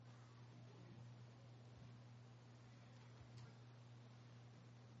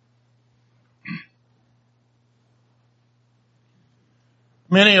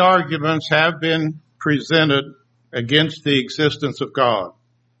Many arguments have been presented against the existence of God,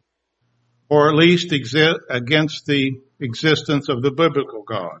 or at least against the existence of the biblical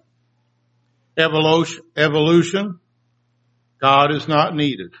God. Evolution, God is not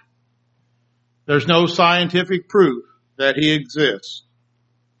needed. There's no scientific proof that he exists.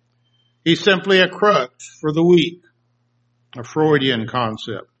 He's simply a crutch for the weak, a Freudian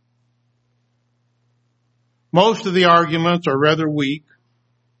concept. Most of the arguments are rather weak,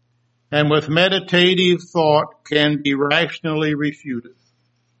 and with meditative thought can be rationally refuted.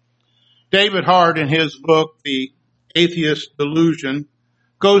 David Hart, in his book, The Atheist Delusion,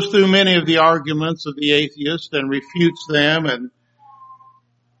 goes through many of the arguments of the atheist and refutes them and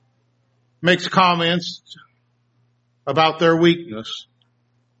makes comments about their weakness.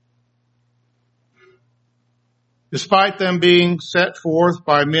 Despite them being set forth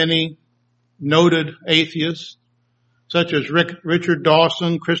by many noted atheists, such as Richard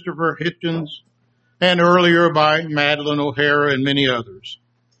Dawson, Christopher Hitchens, and earlier by Madeleine O'Hara and many others.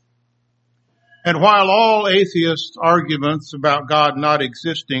 And while all atheist arguments about God not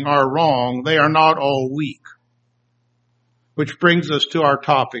existing are wrong, they are not all weak. Which brings us to our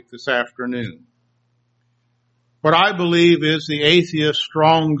topic this afternoon. What I believe is the atheist's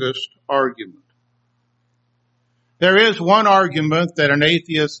strongest argument. There is one argument that an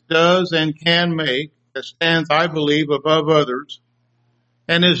atheist does and can make that stands, I believe, above others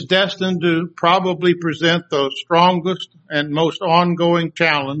and is destined to probably present the strongest and most ongoing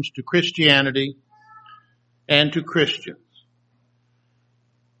challenge to Christianity and to Christians.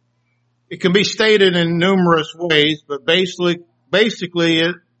 It can be stated in numerous ways, but basically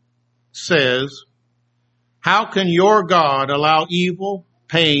it says, how can your God allow evil,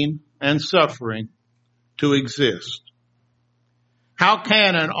 pain, and suffering to exist? How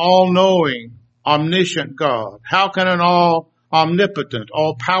can an all-knowing, omniscient God, how can an all-omnipotent,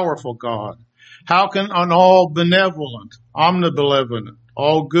 all-powerful God, how can an all-benevolent, omnibenevolent,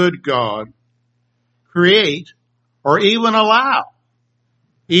 all-good God create or even allow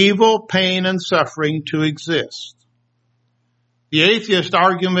evil, pain, and suffering to exist? The atheist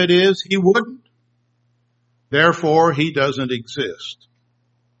argument is he wouldn't. Therefore, he doesn't exist.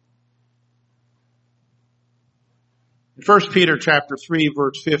 In 1 Peter chapter 3,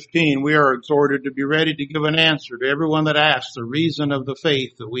 verse 15, we are exhorted to be ready to give an answer to everyone that asks the reason of the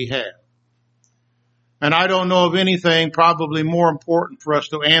faith that we have. And I don't know of anything probably more important for us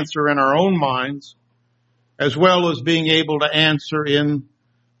to answer in our own minds, as well as being able to answer in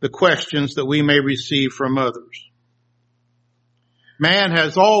the questions that we may receive from others. Man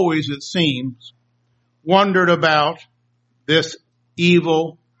has always, it seems, wondered about this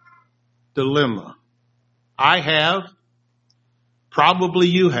evil dilemma. I have. Probably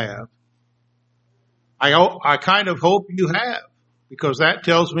you have. I kind of hope you have, because that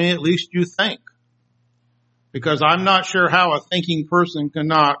tells me at least you think. Because I'm not sure how a thinking person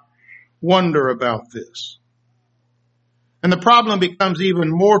cannot wonder about this. And the problem becomes even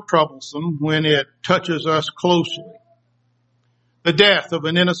more troublesome when it touches us closely. The death of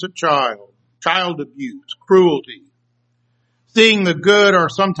an innocent child abuse, cruelty. Seeing the good are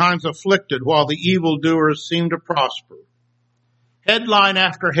sometimes afflicted while the evildoers seem to prosper. Headline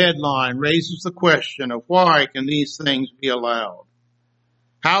after headline raises the question of why can these things be allowed?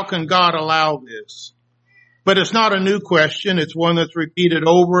 How can God allow this? But it's not a new question. It's one that's repeated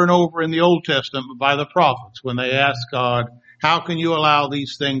over and over in the Old Testament by the prophets when they ask God, how can you allow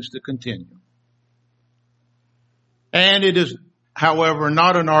these things to continue? And it is, however,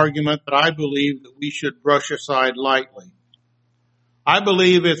 not an argument that I believe that we should brush aside lightly. I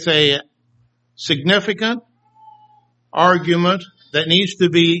believe it's a significant argument that needs to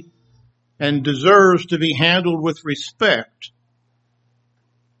be and deserves to be handled with respect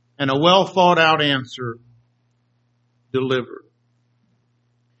and a well thought out answer delivered.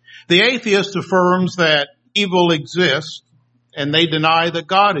 The atheist affirms that evil exists and they deny that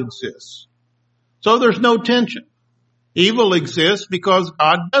God exists. So there's no tension. Evil exists because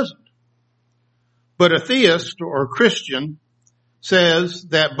God doesn't. But a theist or a Christian says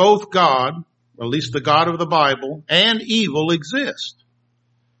that both God, or at least the God of the Bible, and evil exist.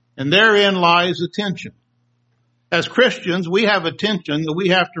 And therein lies a tension. As Christians, we have a tension that we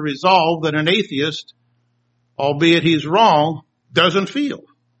have to resolve that an atheist, albeit he's wrong, doesn't feel.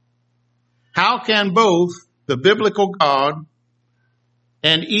 How can both the biblical God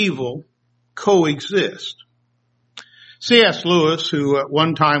and evil coexist? C.S. Lewis, who at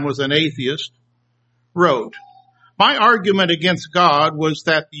one time was an atheist, wrote, "My argument against God was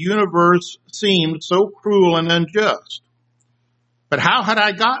that the universe seemed so cruel and unjust. But how had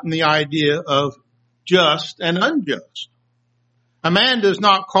I gotten the idea of just and unjust? A man does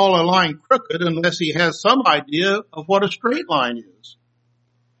not call a line crooked unless he has some idea of what a straight line is.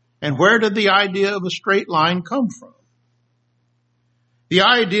 And where did the idea of a straight line come from? The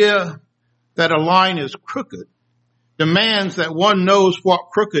idea that a line is crooked demands that one knows what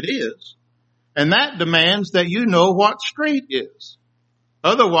crooked is, and that demands that you know what straight is.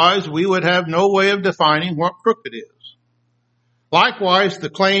 Otherwise, we would have no way of defining what crooked is. Likewise, the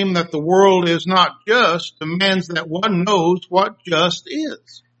claim that the world is not just demands that one knows what just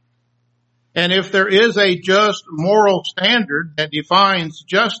is. And if there is a just moral standard that defines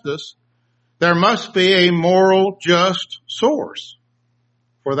justice, there must be a moral just source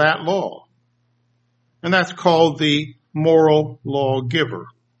for that law. And that's called the moral lawgiver,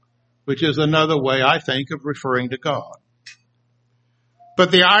 which is another way, I think, of referring to God.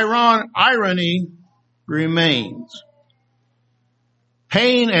 But the irony remains.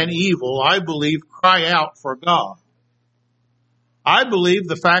 Pain and evil, I believe, cry out for God. I believe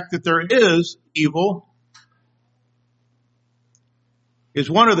the fact that there is evil is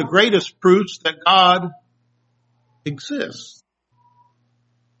one of the greatest proofs that God exists.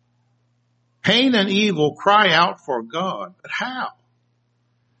 Pain and evil cry out for God. But how?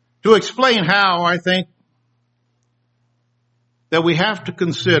 To explain how, I think that we have to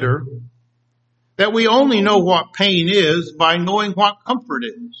consider that we only know what pain is by knowing what comfort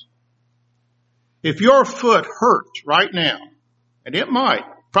is. If your foot hurts right now, and it might,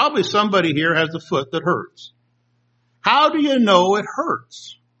 probably somebody here has a foot that hurts. How do you know it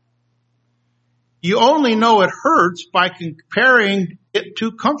hurts? You only know it hurts by comparing it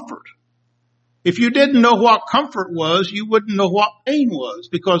to comfort. If you didn't know what comfort was, you wouldn't know what pain was,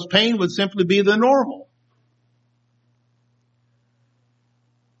 because pain would simply be the normal.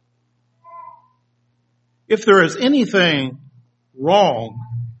 If there is anything wrong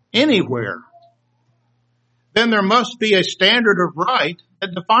anywhere, then there must be a standard of right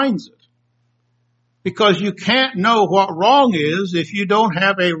that defines it. Because you can't know what wrong is if you don't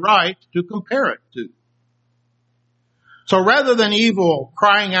have a right to compare it to. So rather than evil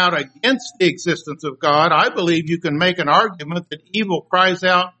crying out against the existence of God, I believe you can make an argument that evil cries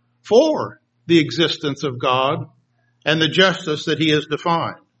out for the existence of God and the justice that he has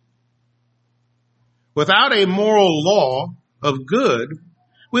defined. Without a moral law of good,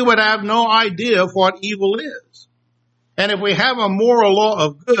 we would have no idea of what evil is. And if we have a moral law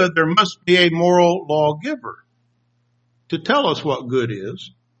of good, there must be a moral lawgiver to tell us what good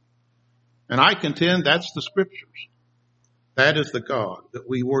is. And I contend that's the Scriptures. That is the God that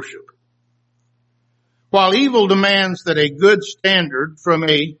we worship. While evil demands that a good standard from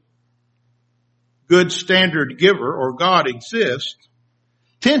a good standard giver or God exists,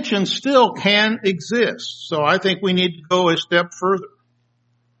 tension still can exist. So I think we need to go a step further.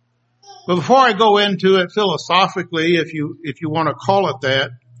 But before I go into it philosophically, if you want to call it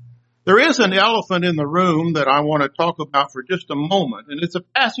that, there is an elephant in the room that I want to talk about for just a moment. And it's a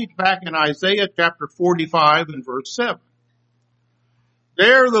passage back in Isaiah chapter 45 and verse 7.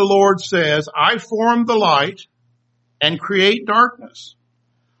 There the Lord says, I form the light and create darkness.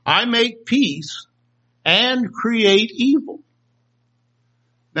 I make peace and create evil.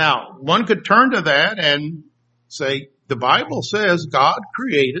 Now, one could turn to that and say, the Bible says God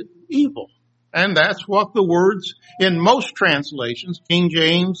created evil. And that's what the words in most translations, King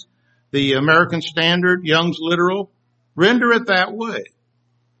James, the American Standard, Young's Literal, render it that way.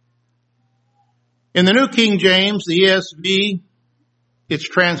 In the New King James, the ESV, it's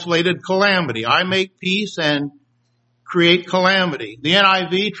translated calamity. I make peace and create calamity. The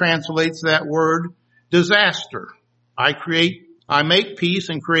NIV translates that word disaster. I make peace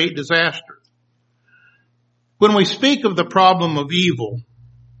and create disaster. When we speak of the problem of evil,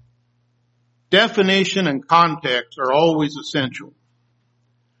 definition and context are always essential.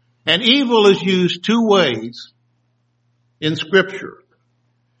 And evil is used two ways in Scripture.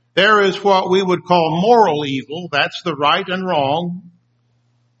 There is what we would call moral evil. That's the right and wrong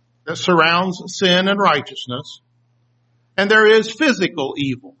that surrounds sin and righteousness. And there is physical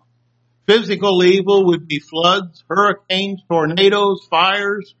evil. Physical evil would be floods, hurricanes, tornadoes,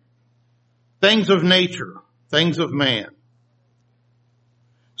 fires, things of nature, things of man.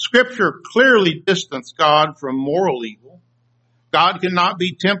 Scripture clearly distances God from moral evil. God cannot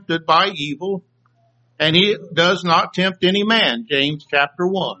be tempted by evil, and he does not tempt any man, James chapter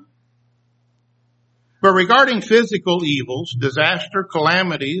 1. But regarding physical evils, disaster,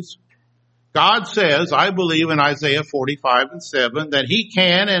 calamities, God says, I believe in Isaiah 45 and 7, that he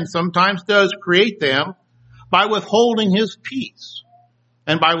can and sometimes does create them by withholding his peace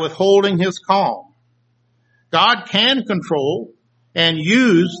and by withholding his calm. God can control and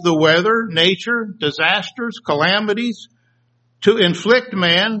use the weather, nature, disasters, calamities to inflict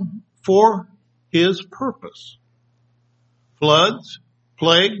man for his purpose. Floods,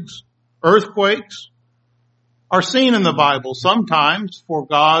 plagues, earthquakes are seen in the Bible sometimes for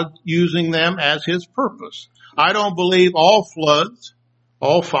God using them as his purpose. I don't believe all floods,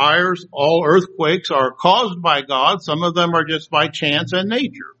 all fires, all earthquakes are caused by God. Some of them are just by chance and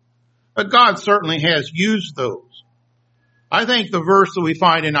nature. But God certainly has used those. I think the verse that we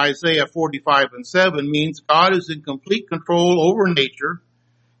find in Isaiah 45:7 means God is in complete control over nature,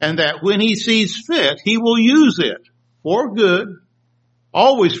 and that when he sees fit, he will use it for good,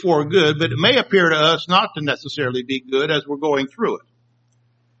 always for good, but it may appear to us not to necessarily be good as we're going through it.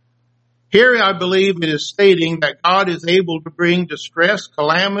 Here I believe it is stating that God is able to bring distress,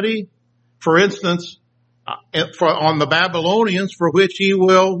 calamity, for instance, on the Babylonians, for which he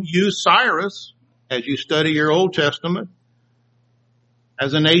will use Cyrus, as you study your Old Testament,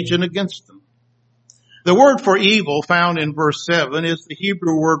 as an agent against them. The word for evil found in verse 7 is the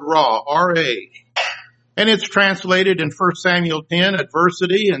Hebrew word ra, R-A. And it's translated in 1 Samuel 10,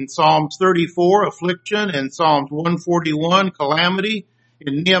 adversity, in Psalms 34, affliction, in Psalms 141, calamity,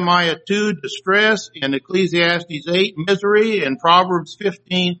 in Nehemiah 2, distress, in Ecclesiastes 8, misery, in Proverbs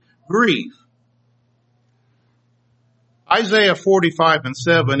 15, grief. Isaiah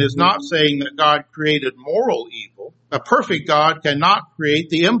 45:7 is not saying that God created moral evil. A perfect God cannot create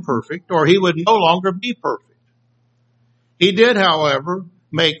the imperfect, or he would no longer be perfect. He did, however,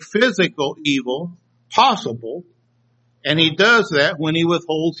 make physical evil possible, and he does that when he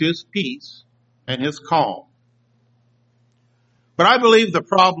withholds his peace and his calm. But I believe the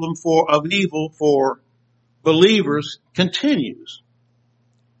problem of evil for believers continues.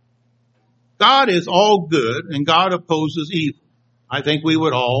 God is all good and God opposes evil. I think we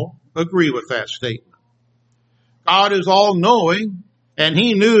would all agree with that statement. God is all knowing and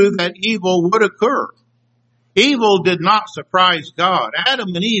he knew that evil would occur. Evil did not surprise God.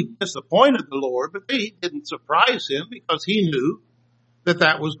 Adam and Eve disappointed the Lord, but they didn't surprise him because he knew that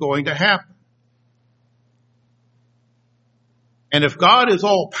that was going to happen. And if God is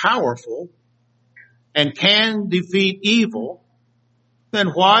all powerful and can defeat evil, then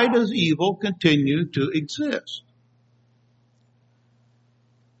why does evil continue to exist?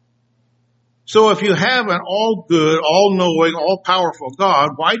 So if you have an all good, all knowing, all powerful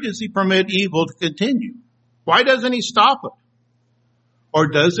God, why does he permit evil to continue? Why doesn't he stop it? Or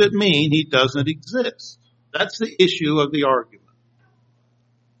does it mean he doesn't exist? That's the issue of the argument.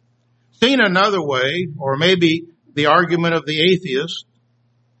 Seen another way, or maybe the argument of the atheist,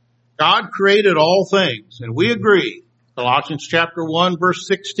 God created all things, and we agree. Colossians chapter 1 verse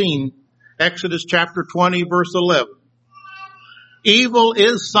 16, Exodus chapter 20 verse 11. Evil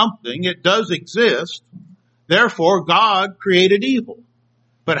is something, it does exist, therefore God created evil.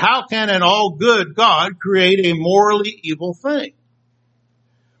 But how can an all good God create a morally evil thing?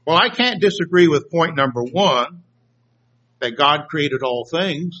 Well, I can't disagree with point number 1, that God created all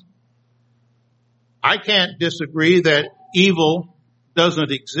things. I can't disagree that evil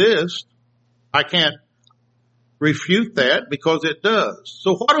doesn't exist. I can't refute that because it does.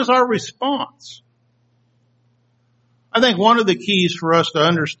 So what is our response? I think one of the keys for us to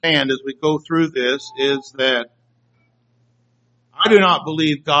understand as we go through this is that I do not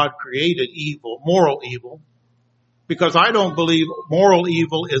believe God created evil, moral evil, because I don't believe moral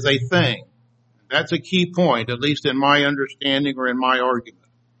evil is a thing. That's a key point, at least in my understanding or in my argument.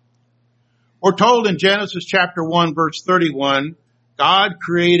 We're told in Genesis chapter 1 verse 31, God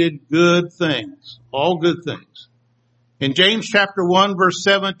created good things, all good things. In James chapter 1 verse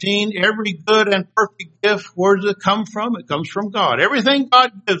 17, every good and perfect gift, where does it come from? It comes from God. Everything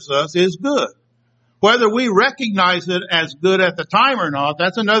God gives us is good. Whether we recognize it as good at the time or not,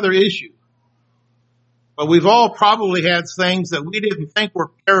 that's another issue. But we've all probably had things that we didn't think were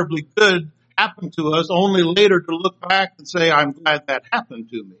terribly good happen to us, only later to look back and say, I'm glad that happened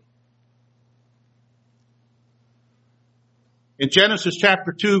to me. In Genesis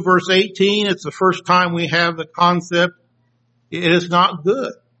chapter 2 verse 18, it's the first time we have the concept, it is not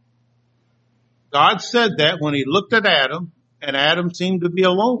good. God said that when he looked at Adam, and Adam seemed to be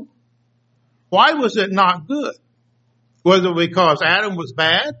alone. Why was it not good? Was it because Adam was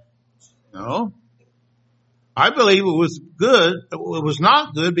bad? No. I believe it was good. It was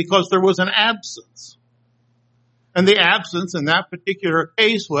not good because there was an absence. And the absence in that particular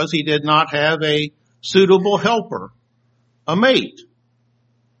case was he did not have a suitable helper, a mate,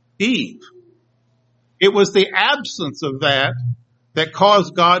 Eve. It was the absence of that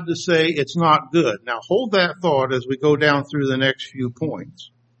caused God to say it's not good. Now hold that thought as we go down through the next few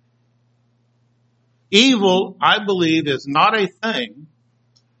points. Evil, I believe, is not a thing,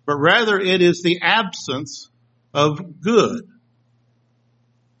 but rather it is the absence of good.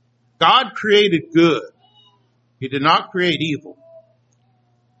 God created good. He did not create evil.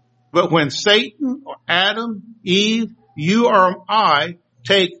 But when Satan or Adam, Eve, you or I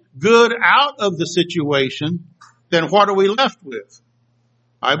take good out of the situation, then what are we left with?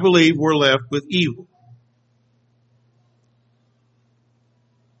 I believe we're left with evil.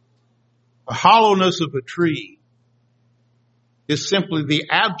 The hollowness of a tree is simply the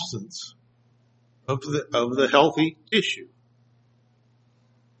absence of the healthy tissue.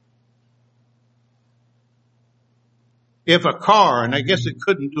 If a car, and I guess it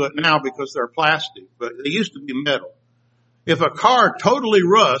couldn't do it now because they're plastic, but they used to be metal. If a car totally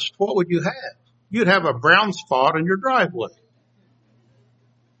rusts, what would you have? You'd have a brown spot in your driveway.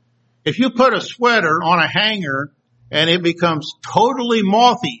 If you put a sweater on a hanger and it becomes totally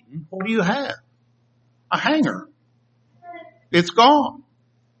moth-eaten, what do you have? A hanger. It's gone.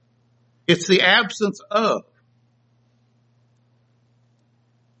 It's the absence of.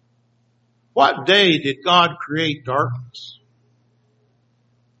 What day did God create darkness?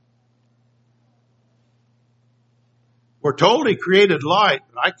 We're told He created light,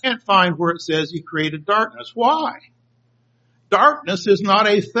 but I can't find where it says He created darkness. Why? Darkness is not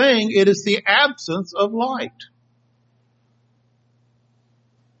a thing. It is the absence of light.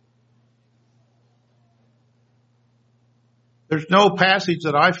 There's no passage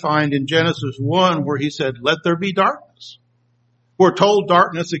that I find in Genesis 1 where He said, let there be darkness. We're told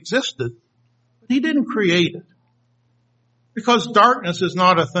darkness existed, but He didn't create it. Because darkness is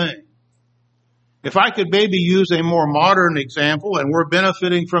not a thing. If I could maybe use a more modern example, and we're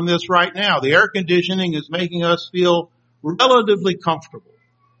benefiting from this right now, the air conditioning is making us feel relatively comfortable.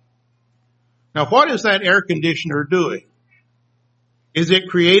 Now, what is that air conditioner doing? Is it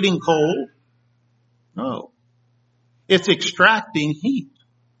creating cold? No. It's extracting heat.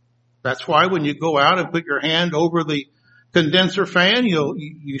 That's why when you go out and put your hand over the condenser fan,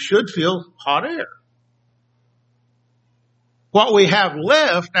 you should feel hot air. What we have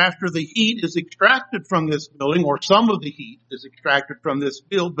left after the heat is extracted from this building, or some of the heat is extracted from this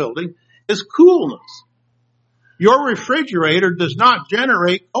building, is coolness. Your refrigerator does not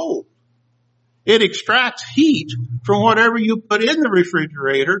generate cold. It extracts heat from whatever you put in the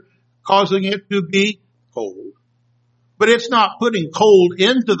refrigerator, causing it to be cold. But it's not putting cold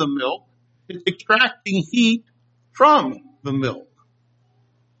into the milk. It's extracting heat from the milk.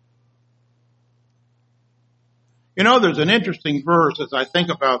 You know, there's an interesting verse as I think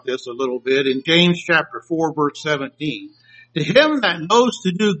about this a little bit in James chapter 4, verse 17. To him that knows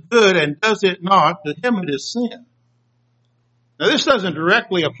to do good and does it not, to him it is sin. Now, this doesn't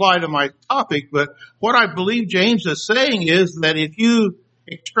directly apply to my topic, but what I believe James is saying is that if you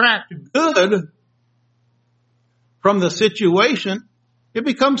extract good from the situation, it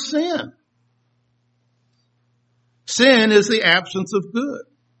becomes sin. Sin is the absence of good.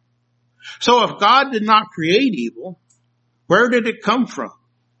 So if God did not create evil, where did it come from?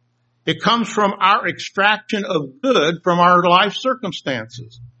 It comes from our extraction of good from our life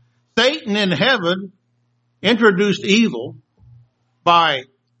circumstances. Satan in heaven introduced evil by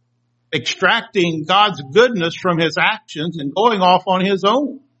extracting God's goodness from his actions and going off on his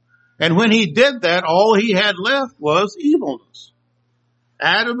own. And when he did that, all he had left was evilness.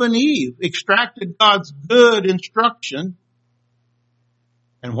 Adam and Eve extracted God's good instruction,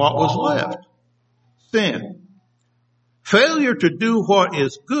 and what was left? Sin. Failure to do what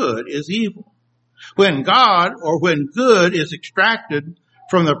is good is evil. When God or when good is extracted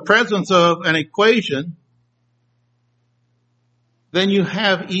from the presence of an equation, then you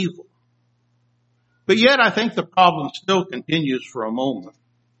have evil. But yet I think the problem still continues for a moment.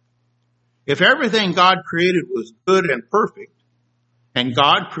 If everything God created was good and perfect, and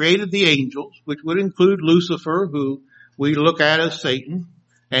God created the angels, which would include Lucifer, who we look at as Satan,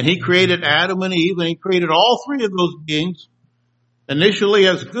 and he created Adam and Eve, and he created all three of those beings initially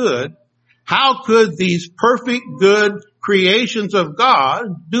as good, how could these perfect, good creations of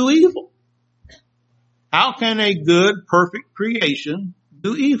God do evil? How can a good, perfect creation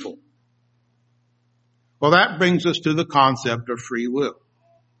do evil? Well, that brings us to the concept of free will.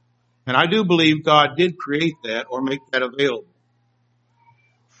 And I do believe God did create that or make that available.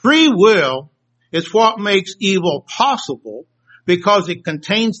 Free will is what makes evil possible because it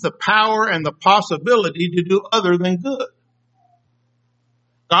contains the power and the possibility to do other than good.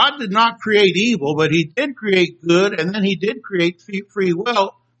 God did not create evil, but he did create good, and then he did create free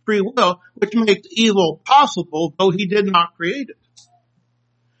will, which makes evil possible, though he did not create it.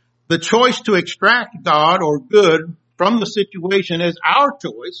 The choice to extract God or good from the situation is our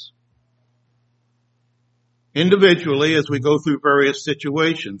choice, individually as we go through various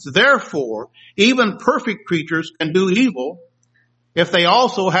situations. Therefore, even perfect creatures can do evil if they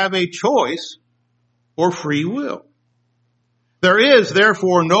also have a choice or free will. There is,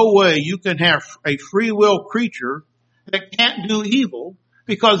 therefore, no way you can have a free will creature that can't do evil,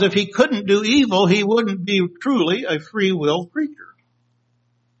 because if he couldn't do evil, he wouldn't be truly a free will creature.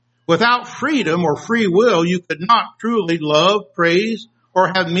 Without freedom or free will, you could not truly love, praise, or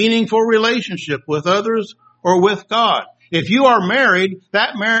have meaningful relationship with others or with God. If you are married,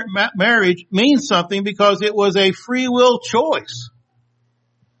 that marriage means something because it was a free will choice.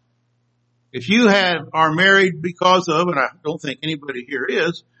 If you are married because of, and I don't think anybody here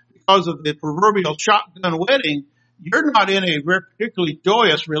is, because of the proverbial shotgun wedding, you're not in a particularly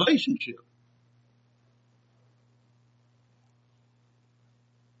joyous relationship.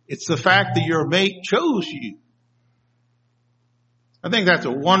 It's the fact that your mate chose you. I think that's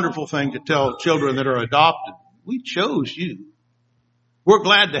a wonderful thing to tell children that are adopted. We chose you. We're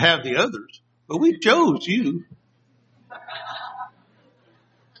glad to have the others, but we chose you.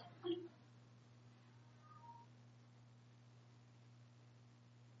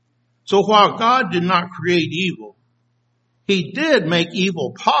 So while God did not create evil, he did make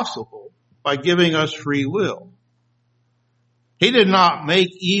evil possible by giving us free will. He did not make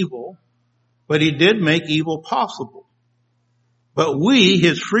evil, but he did make evil possible. But we,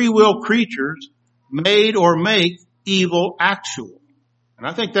 his free will creatures, made or make evil actual. And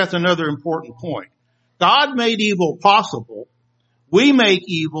I think that's another important point. God made evil possible. We make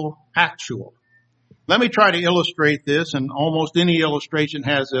evil actual. Let me try to illustrate this, and almost any illustration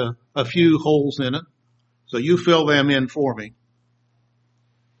has a few holes in it. So you fill them in for me.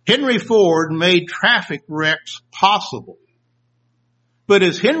 Henry Ford made traffic wrecks possible. But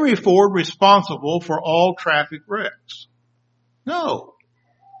is Henry Ford responsible for all traffic wrecks? No.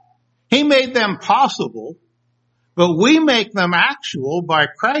 He made them possible, but we make them actual by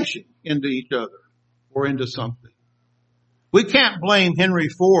crashing into each other or into something. We can't blame Henry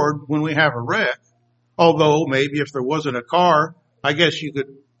Ford when we have a wreck, although maybe if there wasn't a car, I guess you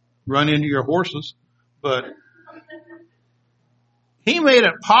could run into your horses, but he made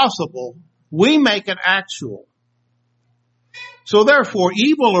it possible. We make it actual. So therefore,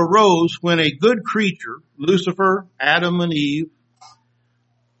 evil arose when a good creature, Lucifer, Adam and Eve,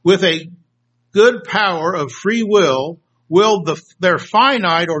 with a good power of free will, willed their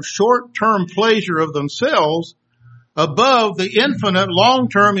finite or short-term pleasure of themselves above the infinite,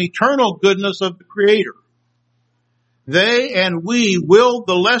 long-term, eternal goodness of the Creator. They and we willed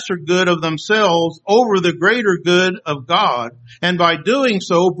the lesser good of themselves over the greater good of God, and by doing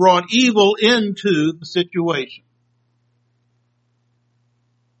so brought evil into the situation.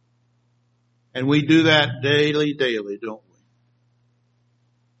 And we do that daily, don't we?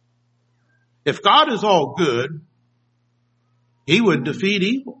 If God is all good, he would defeat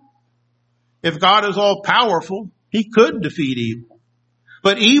evil. If God is all powerful, he could defeat evil.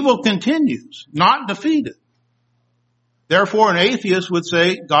 But evil continues, not defeated. Therefore, an atheist would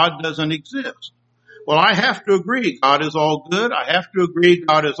say God doesn't exist. Well, I have to agree God is all good. I have to agree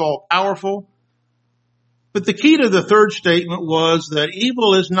God is all powerful. But the key to the third statement was that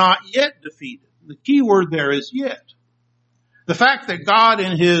evil is not yet defeated. The key word there is yet. The fact that God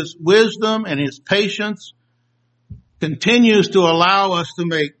in his wisdom and his patience continues to allow us to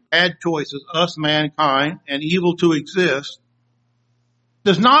make bad choices, us mankind, and evil to exist,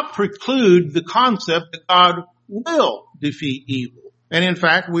 does not preclude the concept that God will defeat evil. And in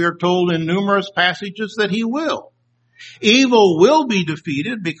fact, we are told in numerous passages that he will. Evil will be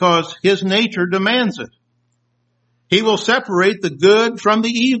defeated because his nature demands it. He will separate the good from the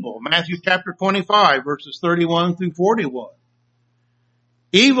evil. Matthew chapter 25, verses 31 through 41.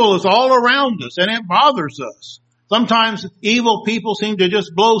 Evil is all around us and it bothers us. Sometimes evil people seem to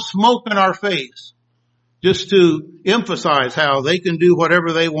just blow smoke in our face just to emphasize how they can do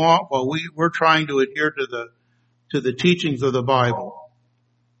whatever they want while we're trying to adhere to the teachings of the Bible.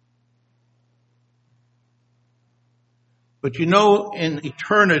 But you know, in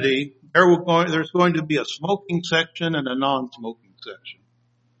eternity, there's going to be a smoking section and a non-smoking section.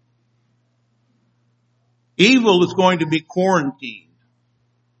 Evil is going to be quarantined.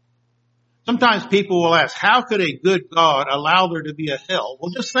 Sometimes people will ask, how could a good God allow there to be a hell?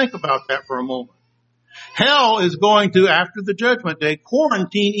 Well, just think about that for a moment. Hell is going to, after the judgment day,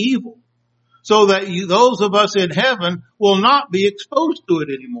 quarantine evil so that those of us in heaven will not be exposed to it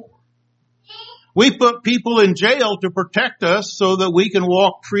anymore. We put people in jail to protect us so that we can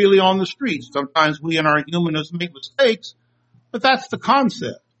walk freely on the streets. Sometimes we in our humanness make mistakes, but that's the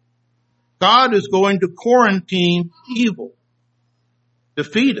concept. God is going to quarantine evil,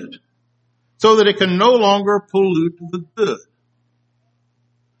 defeat it, so that it can no longer pollute the good.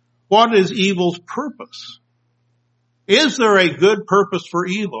 What is evil's purpose? Is there a good purpose for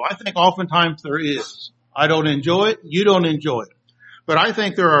evil? I think oftentimes there is. I don't enjoy it. You don't enjoy it. But I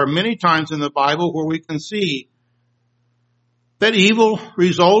think there are many times in the Bible where we can see that evil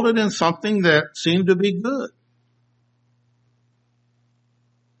resulted in something that seemed to be good.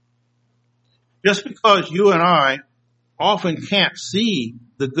 Just because you and I often can't see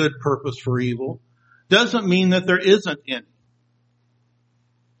the good purpose for evil doesn't mean that there isn't any.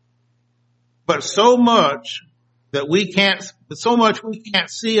 But so much we can't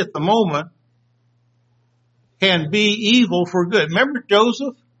see at the moment can be evil for good. Remember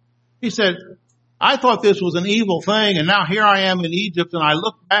Joseph? He said, I thought this was an evil thing, and now here I am in Egypt, and I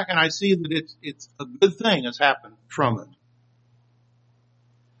look back and I see that it's a good thing has happened from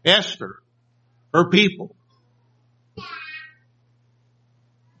it. Esther, her people,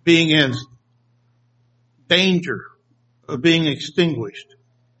 being in danger of being extinguished.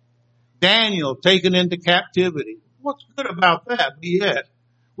 Daniel taken into captivity. What's good about that? But yet,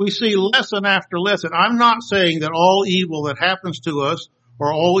 we see lesson after lesson. I'm not saying that all evil that happens to us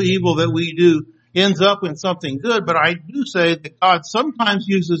or all evil that we do ends up in something good, but I do say that God sometimes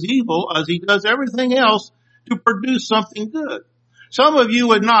uses evil, as he does everything else, to produce something good. Some of you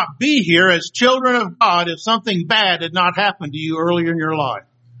would not be here as children of God if something bad had not happened to you earlier in your life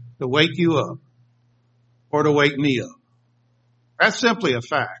to wake you up or to wake me up. That's simply a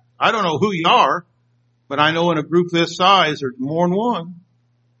fact. I don't know who you are, but I know in a group this size there's more than one.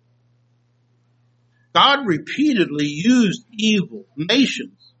 God repeatedly used evil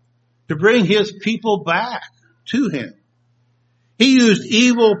nations to bring his people back to him. He used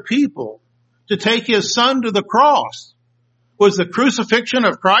evil people to take his son to the cross. Was the crucifixion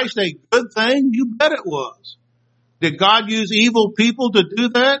of Christ a good thing? You bet it was. Did God use evil people to do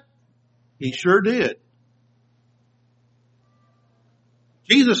that? He sure did.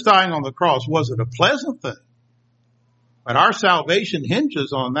 Jesus dying on the cross wasn't a pleasant thing, but our salvation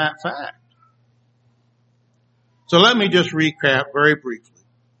hinges on that fact. So let me just recap very briefly.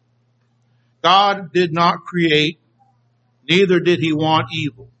 God did not create, neither did he want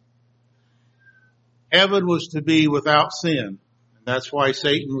evil. Heaven was to be without sin. That's why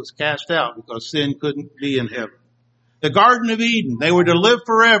Satan was cast out, because sin couldn't be in heaven. The Garden of Eden, they were to live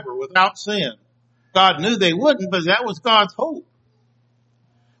forever without sin. God knew they wouldn't, but that was God's hope.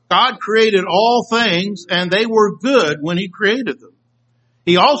 God created all things, and they were good when he created them.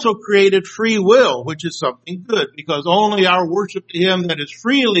 He also created free will, which is something good, because only our worship to him that is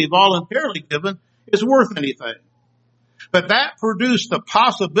freely, voluntarily given is worth anything. But that produced the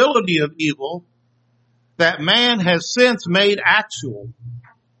possibility of evil that man has since made actual.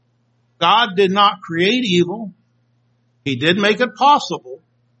 God did not create evil. He did make it possible.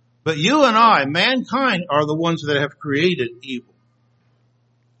 But you and I, mankind, are the ones that have created evil.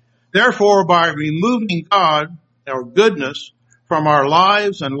 Therefore, by removing God, or goodness, from our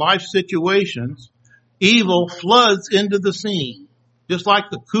lives and life situations, evil floods into the scene. Just like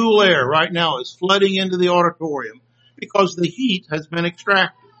the cool air right now is flooding into the auditorium because the heat has been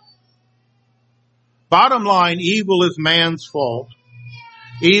extracted. Bottom line, evil is man's fault.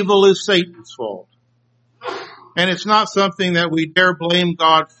 Evil is Satan's fault. And it's not something that we dare blame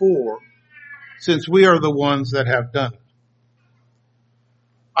God for, since we are the ones that have done it.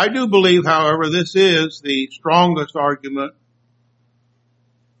 I do believe, however, this is the strongest argument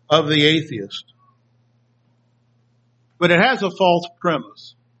of the atheist. But it has a false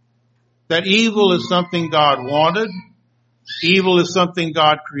premise that evil is something God wanted, evil is something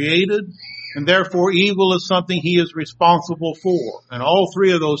God created, and therefore evil is something he is responsible for. And all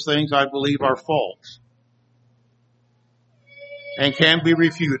three of those things, I believe, are false and can be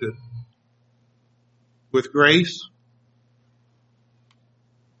refuted with grace,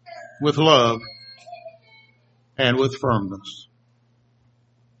 with love, and with firmness.